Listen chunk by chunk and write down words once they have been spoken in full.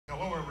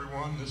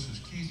everyone. This is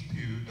Keith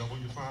Pugh,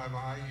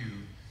 W5IU,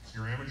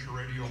 your amateur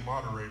radio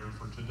moderator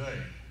for today.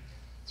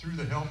 Through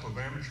the help of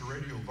amateur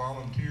radio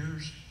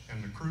volunteers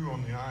and the crew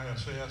on the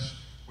ISS,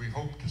 we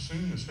hope to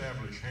soon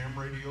establish ham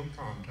radio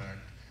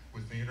contact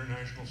with the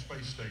International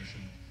Space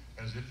Station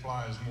as it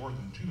flies more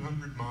than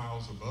 200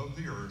 miles above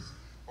the Earth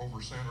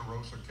over Santa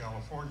Rosa,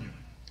 California.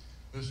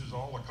 This is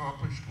all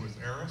accomplished with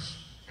ARISS,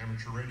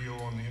 amateur radio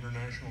on the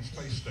International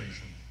Space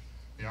Station.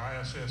 The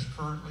ISS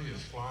currently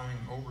is flying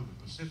over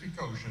the Pacific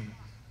Ocean,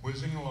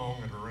 whizzing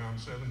along at around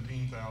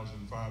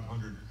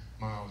 17,500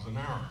 miles an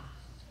hour.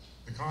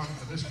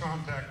 This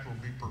contact will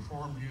be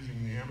performed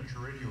using the Amateur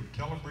Radio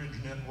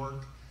Telebridge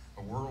Network,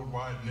 a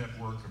worldwide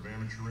network of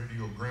amateur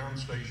radio ground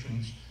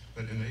stations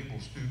that enable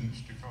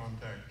students to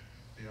contact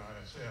the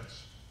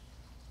ISS.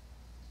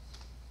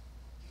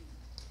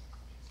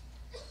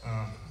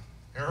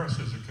 ARISS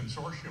is a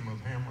consortium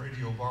of ham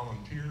radio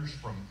volunteers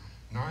from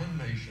 9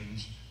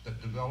 nations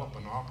that develop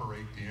and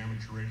operate the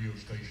amateur radio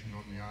station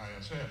on the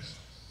ISS.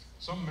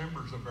 Some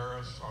members of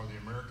ARISS are the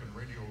American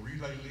Radio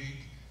Relay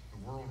League, the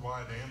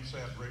Worldwide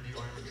AMSAT Radio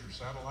Amateur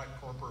Satellite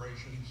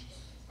Corporations,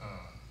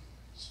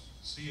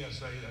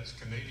 CSA, that's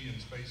Canadian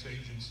Space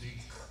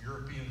Agency,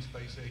 European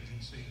Space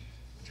Agency,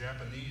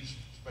 Japanese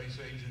Space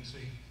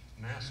Agency,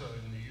 NASA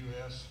in the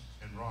US,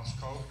 and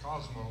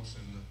Roscosmos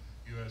in the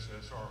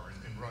USSR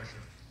in Russia.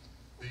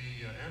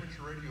 The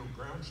amateur radio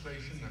ground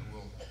station that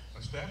will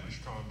establish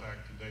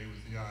contact today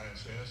with the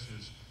ISS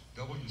is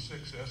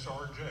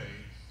W6SRJ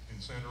in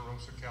Santa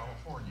Rosa,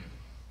 California,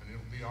 and it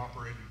will be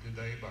operated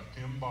today by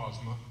Tim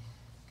Bosma,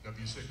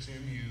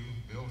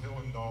 W6MU, Bill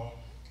Hillendahl,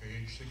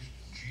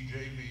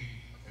 KH6GJB,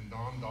 and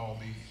Don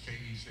Dalby,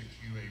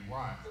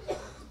 KE6UAY.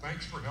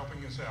 Thanks for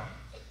helping us out,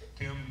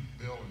 Tim,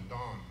 Bill, and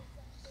Don.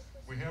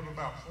 We have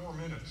about 4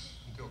 minutes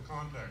until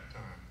contact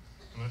time,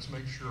 and let's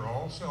make sure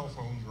all cell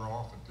phones are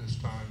off at this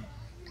time.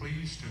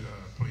 Please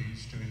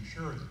to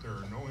ensure that there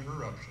are no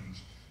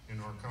interruptions in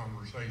our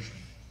conversation.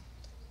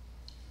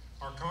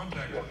 Our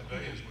contact for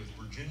today is with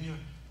Virginia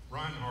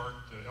Reinhardt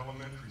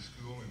Elementary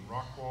School in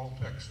Rockwall,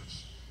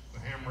 Texas. The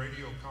ham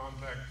radio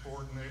contact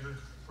coordinator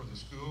for the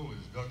school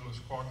is Douglas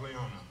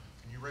Quagliana.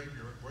 Can you wave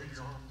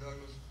your arm,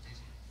 Douglas?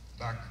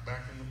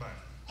 Back in the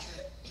back.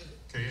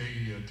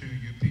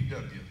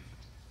 KA2UPW.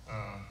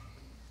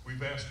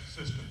 We've asked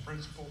Assistant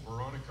Principal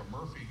Veronica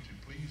Murphy to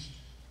please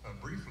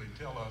briefly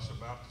tell us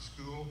about the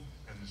school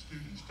and the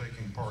students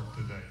taking part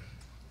today.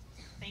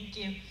 Thank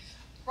you.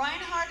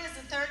 Reinhardt is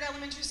the 3rd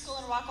elementary school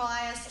in Rockwall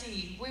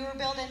ISD. We were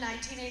built in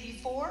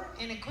 1984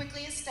 and it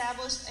quickly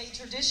established a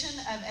tradition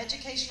of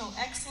educational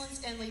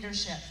excellence and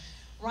leadership.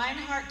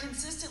 Reinhardt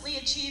consistently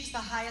achieves the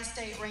highest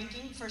state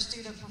ranking for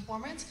student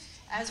performance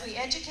as we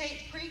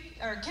educate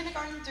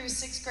kindergarten through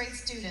 6th grade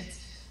students.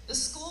 The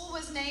school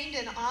was named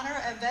in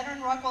honor of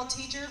veteran Rockwall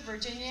teacher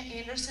Virginia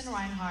Anderson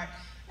Reinhardt.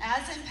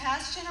 As in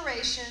past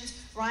generations,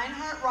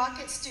 Reinhardt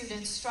Rocket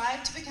students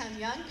strive to become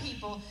young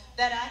people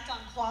that act on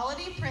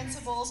quality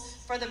principles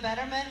for the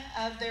betterment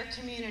of their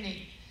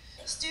community.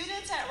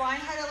 Students at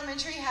Reinhardt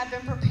Elementary have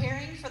been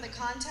preparing for the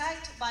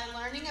contact by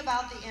learning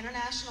about the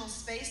International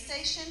Space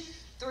Station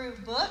through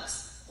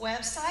books,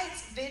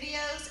 websites,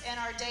 videos, and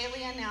our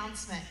daily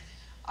announcement.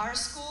 Our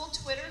school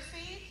Twitter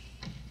feed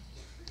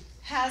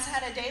has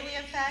had a daily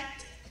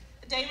fact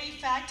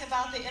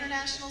about the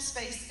International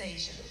Space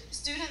Station.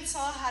 Students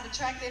saw how to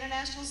track the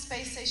International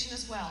Space Station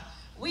as well.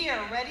 We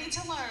are ready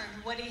to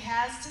learn what he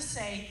has to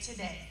say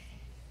today.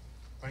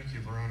 Thank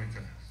you,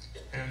 Veronica.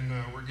 And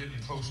we're getting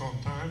close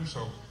on time,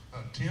 so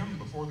Tim,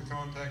 before the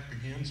contact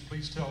begins,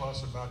 please tell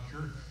us about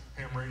your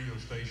ham radio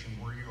station,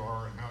 where you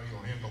are, and how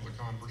you'll handle the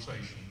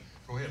conversation.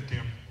 Go ahead,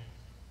 Tim.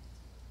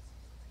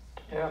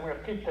 Yeah, I'm going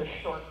to keep this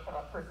short.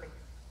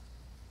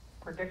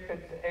 Predicted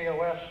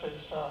AOS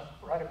is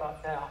right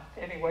about now.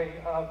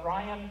 Anyway,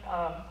 Ryan,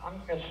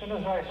 as soon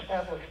as I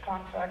establish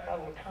contact, I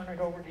will turn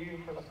it over to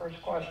you for the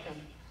first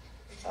question.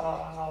 And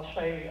I'll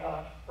say,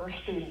 first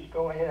student,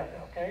 go ahead,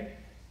 okay?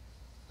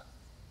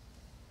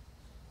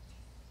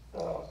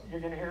 So you're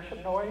going to hear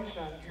some noise,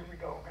 and here we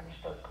go. We're going to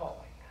start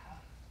calling.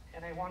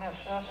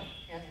 NA1SS,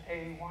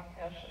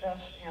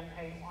 NA1SS,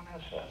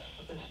 NA1SS.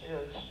 So this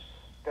is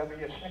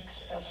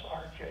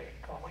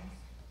W6SRJ calling.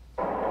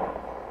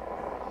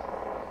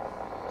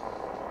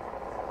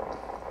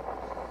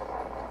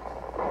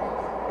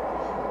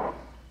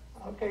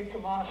 Okay,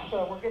 Tomas,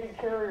 we're getting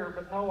carrier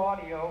but no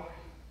audio.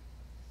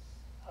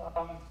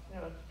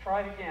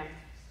 Try it again.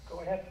 Go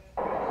ahead.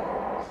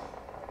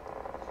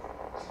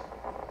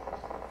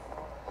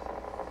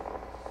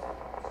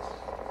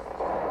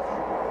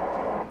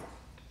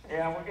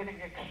 Yeah, we're getting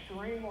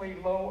extremely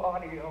low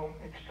audio.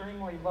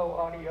 Extremely low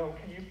audio.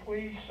 Can you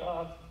please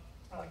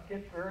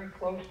get very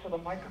close to the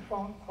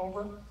microphone?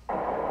 Over.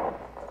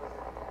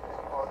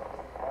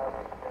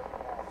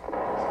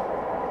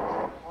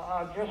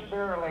 Just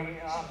barely.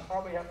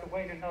 Probably have to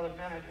wait another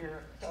minute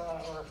here,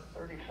 or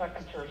 30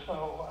 seconds or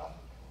so.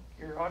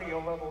 Your audio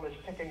level is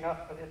picking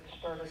up, but it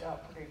started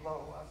out pretty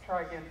low.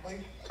 Try again,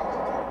 please.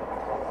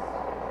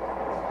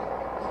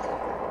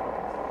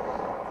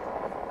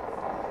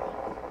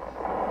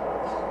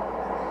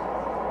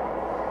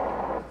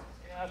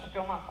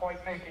 not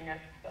quite making it.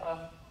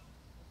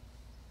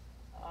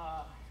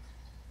 Not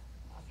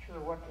sure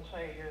what to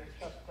say here,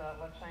 except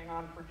let's hang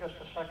on for just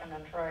a second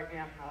and try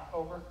again.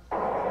 Over. All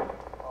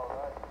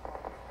right.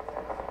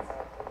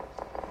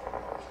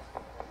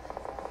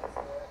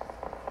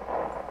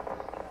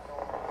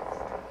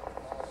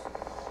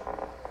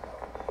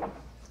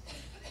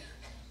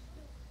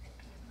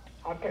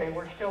 Okay,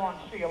 we're still on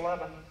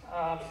C11.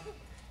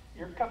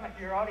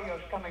 Your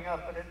audio's coming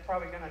up, but it's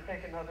probably going to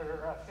take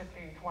another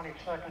 15, 20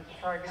 seconds.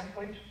 Try again,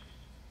 please.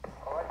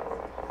 All right.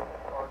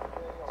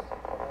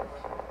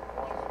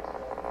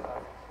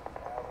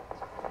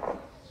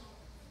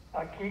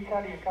 Keith,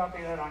 how do you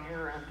copy that on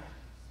your end?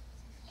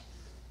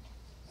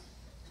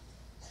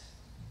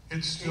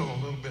 It's still a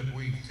little bit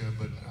weak,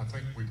 but I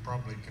think we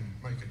probably can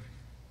make it.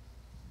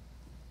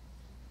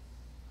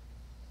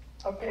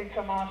 Okay,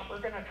 Tomas, we're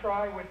going to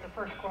try with the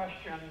first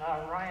question.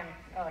 Ryan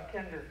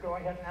Kinder, go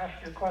ahead and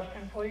ask your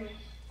question, please.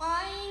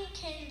 Ryan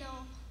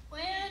Kendall,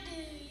 where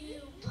do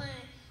you put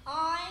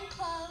on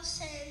clothes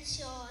since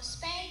your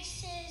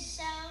space is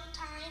so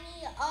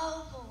tiny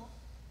oval?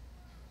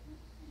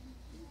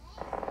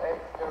 Hey,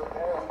 we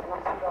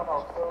put on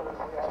our clothes.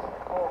 We have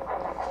full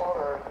clean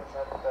quarters, and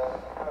that's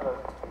kind of a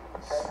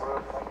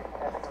bedroom, like a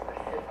cabin on the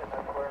ship, and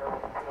that's where we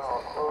put on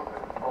our clothes.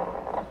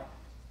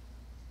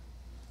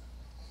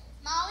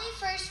 Molly,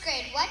 first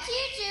grade, what do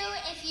you do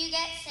if you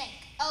get sick?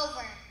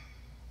 Over.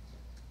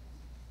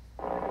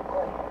 Good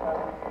question.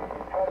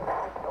 We try to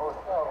fix it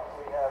ourselves.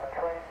 We have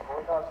trained,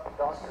 we're not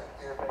doctors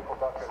here, medical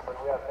doctors, but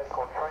we have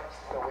medical training,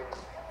 so we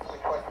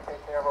try to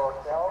take care of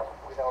ourselves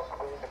without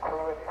leaving the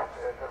crew, and if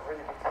there's a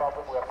really big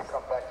problem, we have to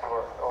come back to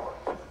our over.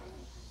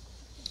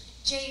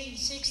 Jaden,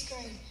 sixth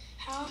grade,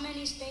 how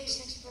many space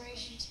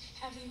explorations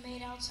have you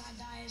made outside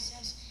the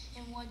ISS,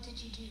 and what did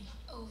you do?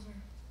 Over.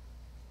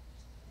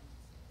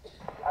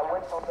 I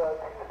went on the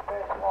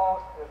space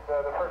launch, and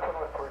the first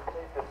one was to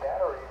replace the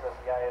batteries of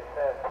the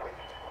ISS, which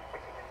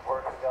didn't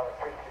work with the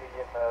electricity,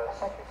 and the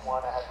second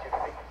one I had to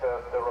fix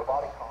the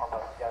robotic arm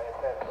of the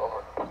ISS.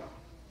 Over.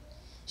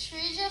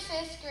 Shrija,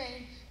 fifth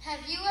grade,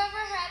 have you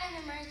ever had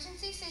an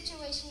emergency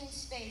situation in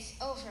space?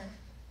 Over.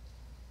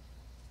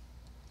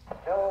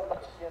 No,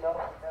 lucky enough,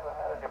 we never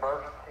had an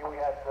emergency. We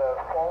had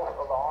the false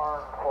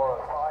alarm for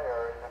a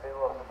fire in the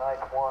middle of the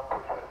night once,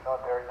 which was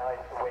not very nice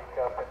to wake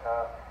up and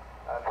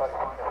try to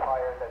find a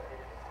fire that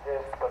didn't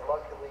exist, but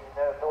luckily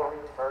no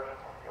real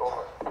emergency.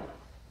 Over.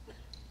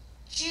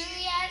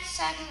 Juliet,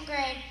 second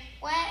grade,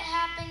 what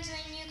happens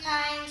when you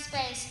cry in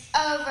space?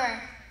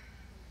 Over.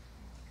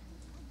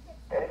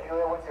 And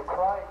Julia, when you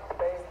cry in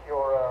space,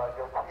 your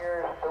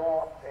tears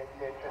don't, they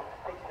just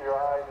stick to your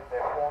eyes and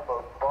they form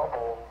a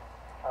bubble,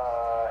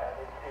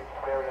 and it's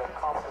very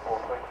uncomfortable,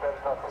 so it's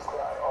better not to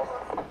cry.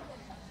 Over.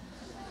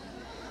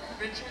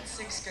 Richard,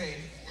 sixth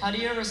grade. How do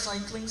your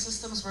recycling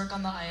systems work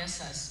on the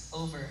ISS?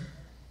 Over.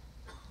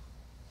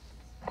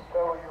 So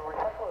you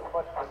recycle as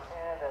much as you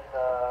can, and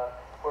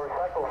we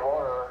recycle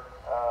water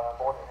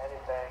more than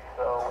anything.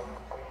 So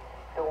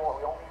we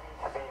only need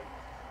to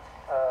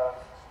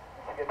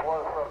get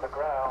water from the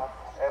ground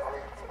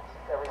every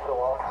so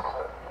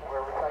often. We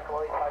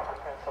recycle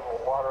 85% of our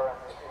water, and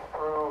this is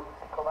through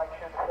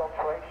collection,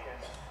 filtration,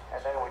 and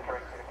then we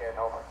drink it again.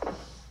 Over.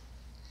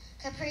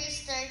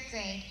 Caprice, third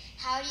grade,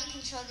 how do you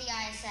control the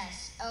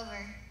ISS?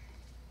 Over.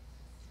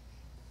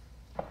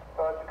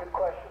 So it's a good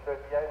question. The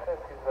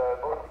ISS is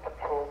mostly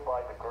controlled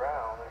by the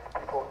ground.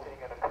 There's people sitting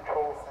in a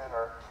control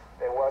center.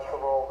 They watch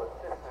over all the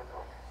systems.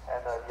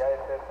 And the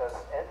ISS has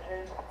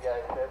engines. The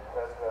ISS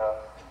has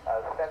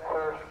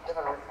sensors. You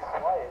cannot really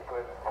fly it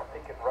with a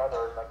stick and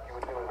rudder like you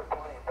would do with a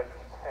plane, but you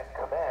can send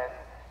commands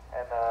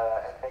and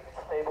make it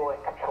stable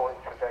and control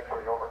its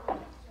trajectory. Over.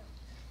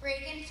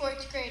 Reagan,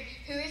 fourth grade,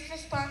 who is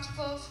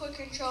responsible for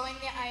controlling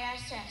the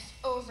ISS?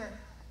 Over.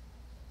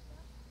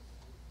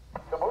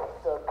 So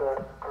most of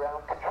the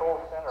ground control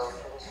center,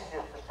 which is in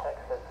Houston,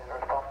 Texas, is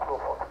responsible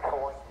for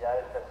controlling the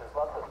ISS. There's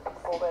lots of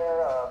people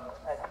there,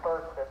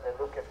 experts, and they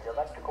look at the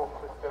electrical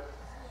system,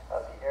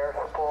 the air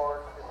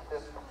support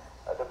system,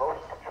 the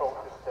motion control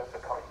system, the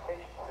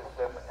communication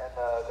system, and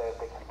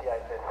they keep the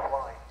ISS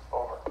flying.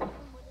 Over.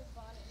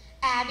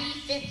 Abby,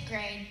 fifth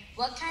grade,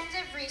 what kinds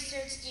of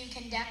research do you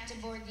conduct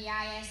aboard the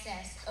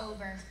ISS?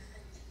 Over.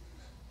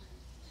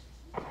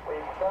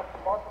 We've done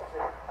lots of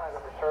different kinds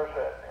of research,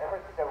 and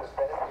everything that would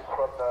benefit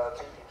from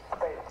being in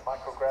space,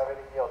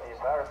 microgravity, or the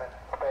environment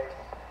in space,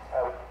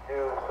 we can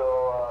do. So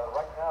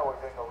right now we're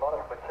doing a lot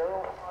of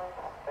material science,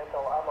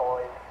 metal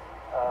alloys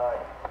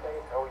in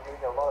space, and we're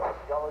doing a lot of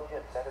physiology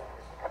and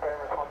medicine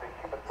experiments on the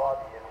human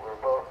body, and we're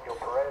both the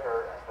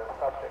operator and the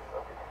subject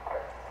of this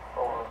experiment.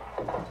 Over.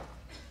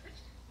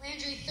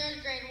 Landry,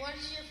 third grade, what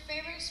is your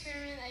favorite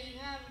experiment that you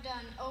have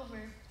done?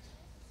 Over.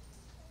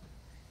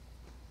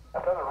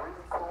 I've done a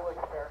really cool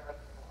experiment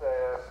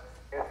is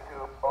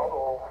to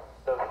bubble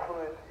the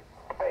fluid in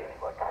space,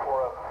 like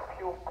for a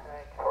fuel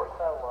tank or a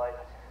satellite.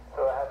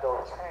 So I had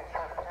those tanks,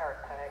 transparent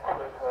tanks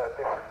with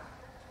different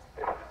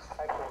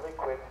types of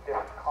liquids,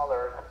 different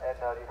colors, and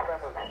the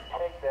experiment would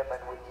take them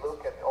and we'd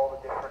look at all the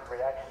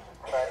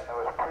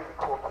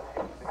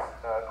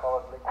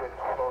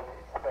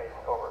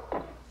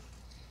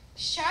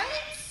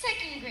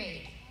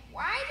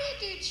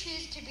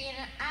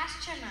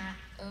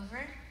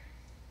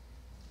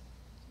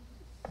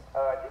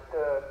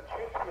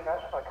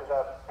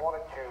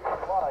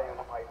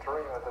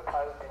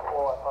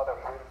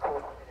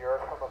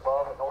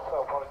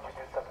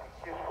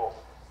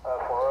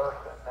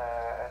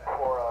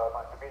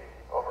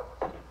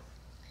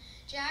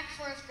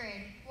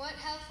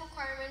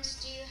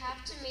requirements do you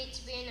have to meet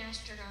to be an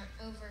astronaut?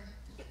 Over.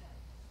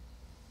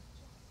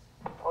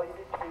 Well, you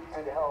need to be in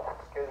good health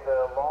because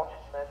launch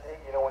and landing,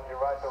 when you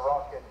ride the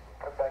rocket, you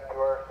come back to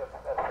Earth, that's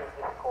pretty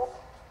difficult.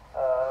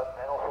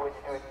 And also when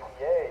you do an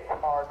EVA, it's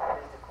hard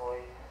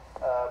physically,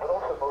 but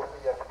also mostly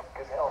you have to be in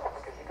good health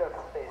because you're going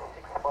to stay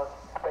 6 months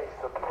in space.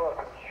 So people have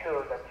to be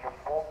sure that you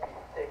won't be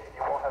sick and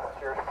you won't have a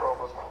serious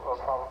problem for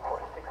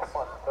 6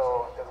 months.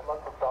 So there's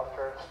lots of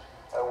doctors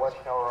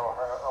watching our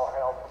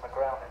health on the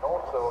ground and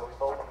also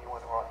remotely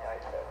when we're on the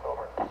ISS.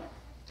 Over.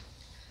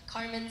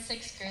 Carmen,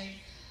 6th grade.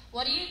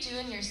 What do you do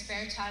in your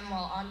spare time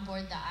while on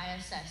board the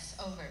ISS?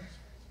 Over.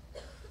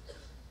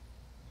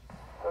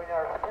 So in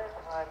our spare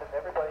time, and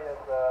everybody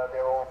has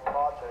their own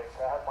projects.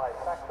 I have my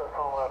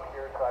saxophone up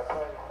here, so I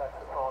play the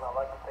saxophone. I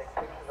like to take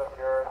pictures of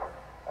the Earth.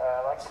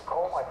 I like to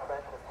call my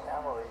friends and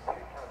family to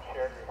kind of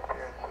share the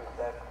experience with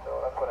them. So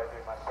that's what I do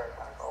in my spare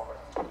time. Over.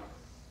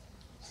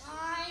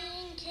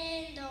 Ryan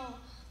Kendall,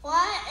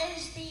 what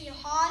is the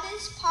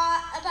hardest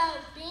part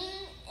about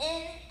being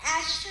an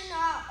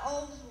astronaut?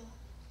 Over.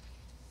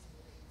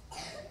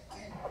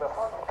 The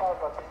hardest part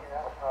about being an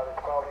astronaut is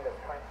probably that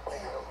training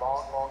takes a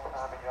long, long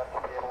time, and you have to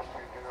be able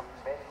to do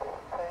many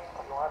different things.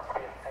 You don't have to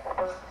be an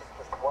expert in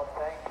just one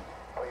thing,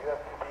 but you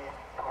have to be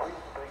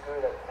reasonably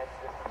good at many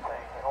different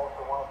things. And also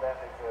one of them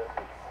is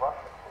speaking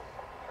Russian. It's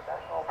an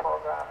international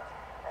program,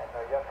 and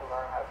you have to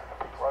learn how to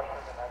speak Russian,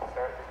 and that's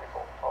very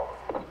difficult.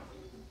 Over.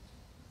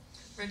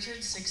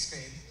 Richard, 6th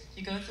grade.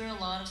 You go through a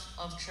lot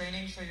of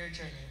training for your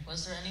journey.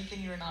 Was there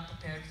anything you were not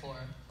prepared for?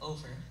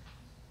 Over.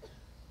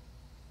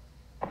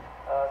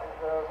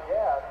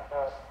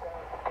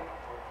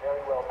 We're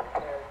very well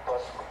prepared,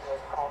 but we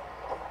can't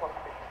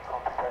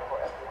prepare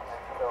for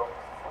everything. So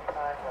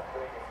sometimes I'm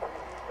doing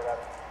activities that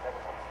I've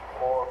never seen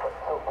before, but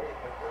it's okay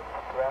because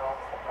the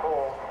ground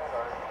control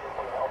center is here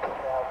to help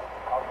us out with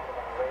the oxygen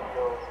on the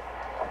radio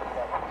and we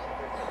have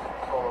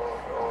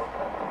control.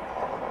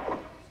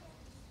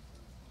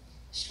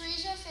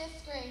 Shrija,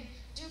 5th grade.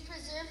 Do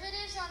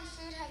preservatives on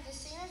food have the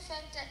same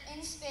effect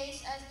in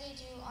space as they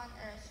do on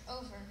Earth?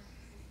 Over.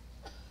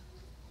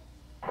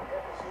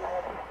 Yes, we do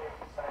have the same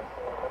effect,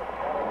 but it's not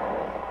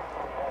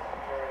the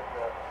atmosphere is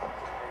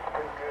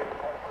pretty good. It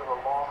has sort of a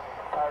long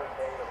entire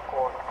day, of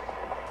course, because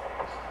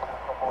we kind of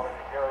come on in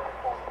the air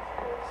before we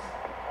eat it.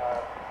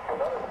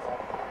 But other than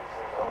that, it's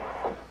pretty good.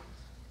 Over.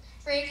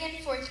 Reagan,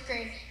 4th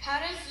grade. How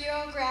does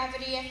zero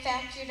gravity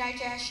affect your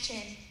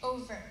digestion?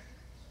 Over.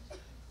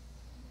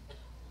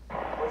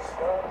 What it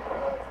does,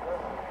 actually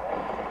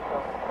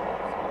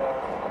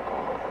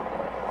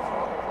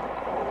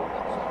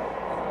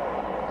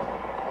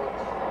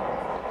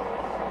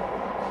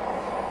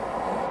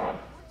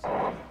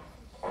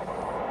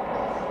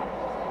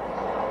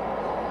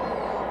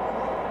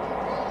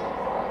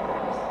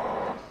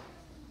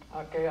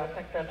Okay, I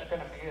think that's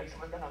going to be it.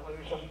 We're going to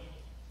lose them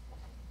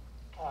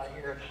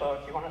here. So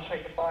if you want to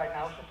say goodbye,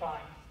 now's the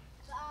time.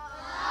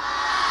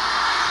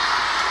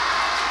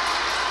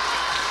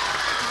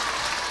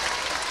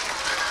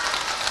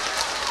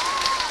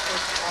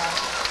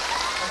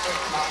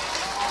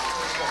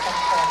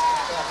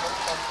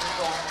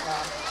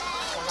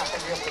 We're not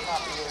going to be able to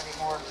copy you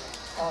anymore.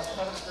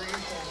 7 degrees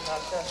and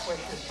best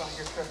wishes on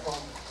your trip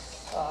home.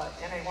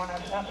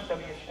 NA1SS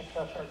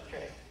W6SRJ.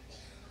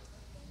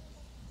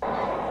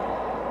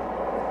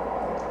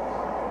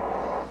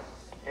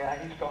 Yeah,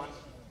 he's gone.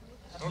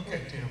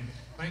 Okay, Tim.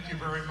 Thank you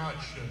very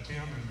much,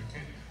 Tim and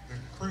the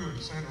crew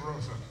at Santa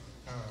Rosa.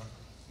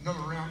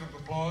 Another round of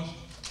applause.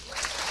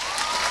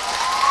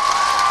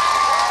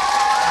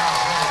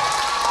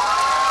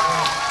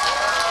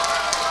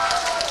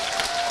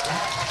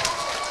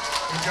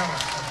 We've got a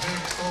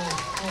big full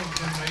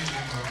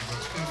gymnasium of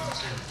students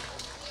here.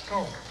 So,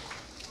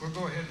 we'll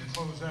go ahead and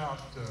close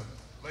out.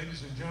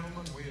 Ladies and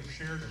gentlemen, we have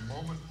shared a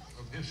moment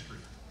of history.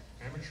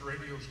 Amateur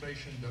radio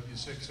station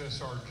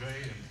W6SRJ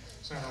in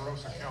Santa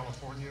Rosa,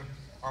 California,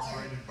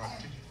 operated by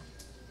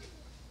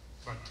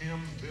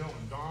Tim, Bill,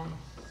 and Don,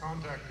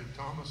 contacted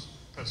Thomas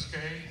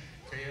Pesquet,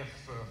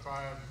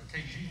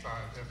 KG5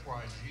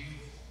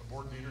 FYG,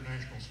 aboard the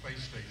International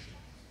Space Station,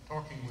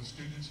 talking with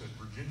students at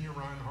Virginia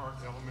Reinhardt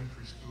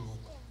Elementary School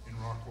in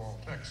Rockwall,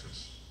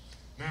 Texas.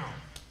 Now,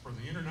 for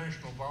the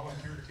international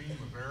volunteer team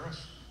of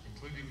ARISS,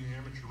 including the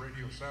amateur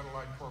radio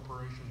satellite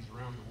corporations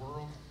around the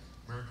world,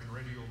 American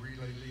Radio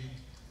Relay League,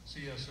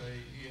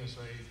 CSA,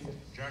 ESA,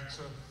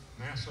 JAXA,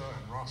 NASA,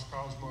 and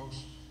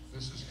Roscosmos,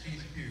 this is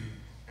Keith Pugh,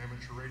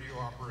 amateur radio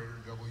operator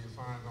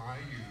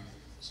W5IU,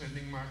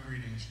 sending my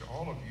greetings to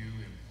all of you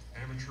in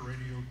amateur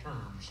radio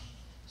terms,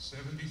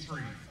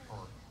 73,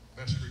 or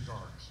best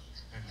regards,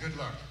 and good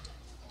luck.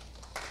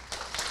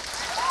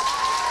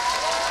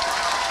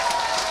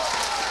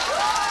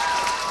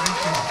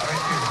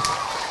 Thank you.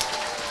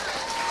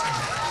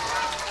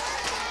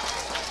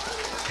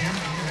 Tim, do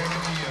you have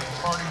any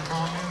parting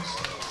comments?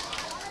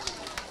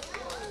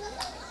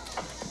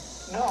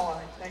 No,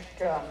 I think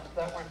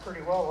that went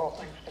pretty well, all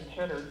things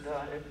considered.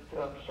 It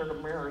sort of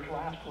mirrors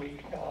last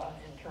week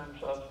in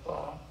terms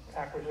of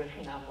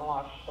acquisition and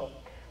loss. So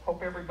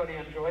hope everybody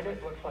enjoyed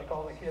it. Looks like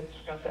all the kids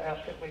got to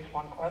ask at least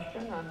one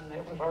question, and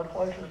it was our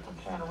pleasure from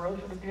Santa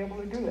Rosa to be able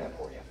to do that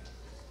for you.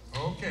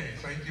 Okay,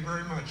 thank you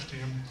very much,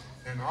 Tim.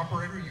 And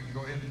operator, you can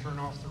go ahead and turn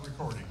off the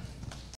recording.